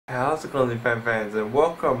How's it going, fans, and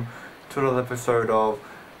welcome to another episode of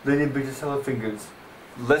Lyndan Fingers.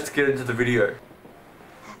 Let's get into the video.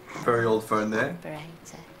 Very old phone there. Operator,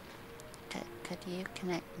 could you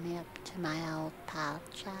connect me up to my old pal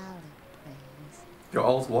Charlie, please? Your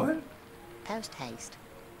old what? Post haste.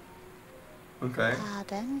 Okay.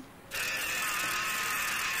 Pardon?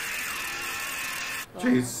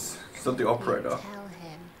 Jeez, she's not the operator. Tell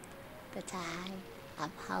him that I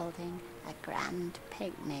am holding a grand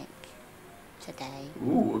picnic today.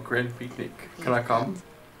 Ooh, a grand picnic. Can I come?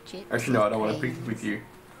 Actually, no, I don't want to picnic with you.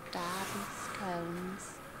 Derby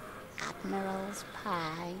scones, Admiral's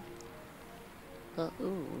pie.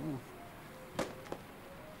 Ooh.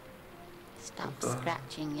 Stop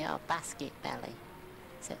scratching your basket belly,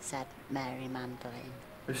 said Mary Mandolin.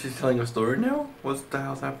 Is she telling a story now? What the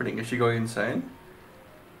hell's happening? Is she going insane?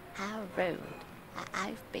 How rude.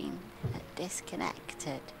 I've been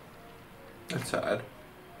disconnected. That's sad.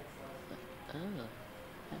 Oh.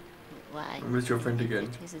 Why? Where's your friend again?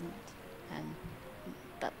 It isn't.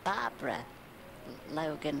 But Barbara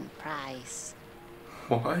Logan Price.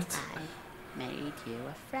 What? I made you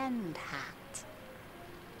a friend hat.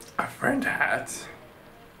 A friend hat?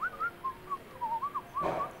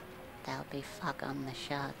 There'll be fog on the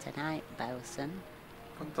shore tonight, bosun.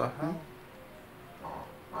 What the hell?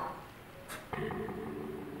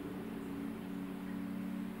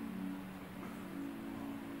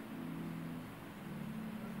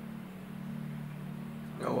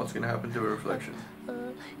 Oh, what's gonna happen to her reflection?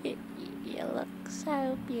 Oh, you look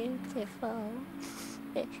so beautiful.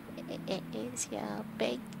 It is your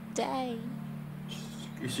big day.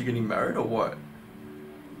 Is she getting married or what?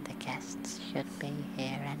 The guests should be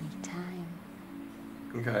here any time.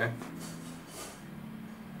 Okay.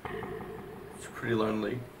 It's pretty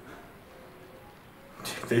lonely.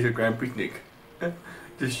 There's a grand picnic.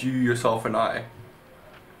 Just you, yourself, and I.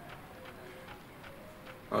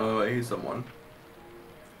 Oh, here's someone.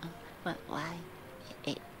 But why?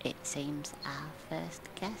 It seems our first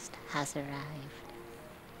guest has arrived.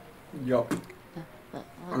 Yup.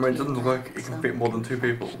 I mean, it doesn't look like it can fit more than 2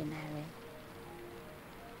 people.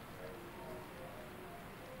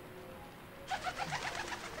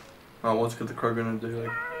 Oh, what's the crow gonna do?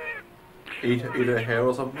 Like, eat her hair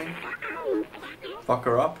or something? Fuck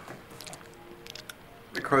her up?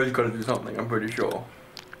 The crow's gotta do something, I'm pretty sure.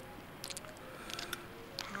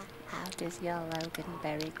 How does your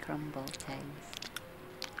Loganberry crumble taste?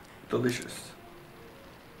 Delicious.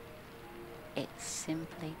 It's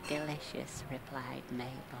simply delicious, replied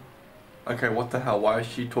Mabel. Okay, what the hell? Why is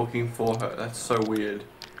she talking for her? That's so weird.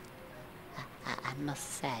 I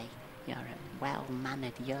must say, you're a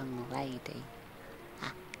well-mannered young lady.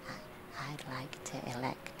 I'd like to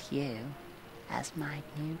elect you as my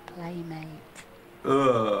new playmate.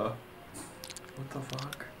 Ugh. What the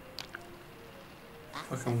fuck?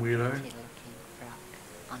 That's Fucking a weirdo. pretty-looking frock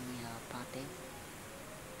on your body,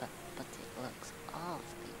 but it looks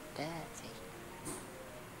awfully dirty.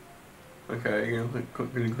 Okay, you gonna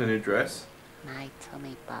clean your dress? My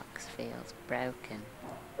tummy box feels broken.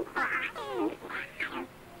 I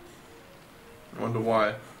wonder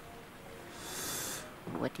why.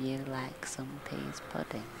 Would you like some peas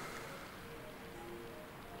pudding?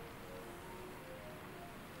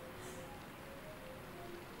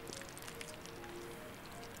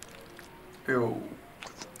 Ew.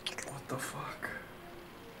 What the fuck?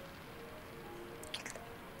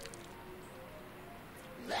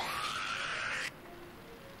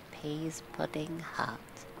 Peas pudding hot,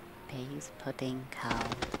 peas pudding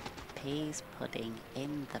cold, peas pudding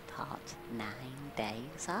in the pot, 9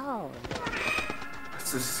 days old.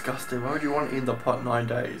 That's disgusting. Why would you want it in the pot 9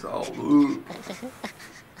 days old? Ooh.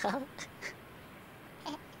 I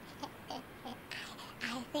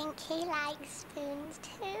think he likes spoons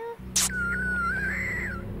too.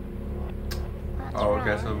 Oh,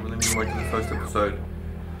 okay, so let me wait to the first episode.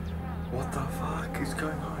 What the fuck is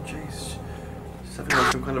going on? Jeez. She's having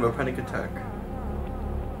like some kind of a panic attack.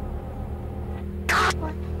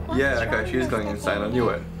 Yeah, okay, she is going insane, I knew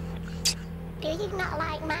it. Do you not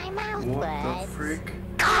like my mouth What words? the frick?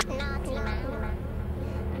 Naughty mouth.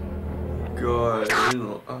 God,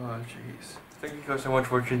 oh jeez. Thank you guys so much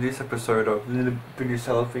for watching this episode of Lyndan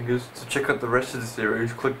Fingers. To check out the rest of the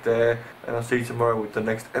series, click there, and I'll see you tomorrow with the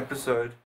next episode.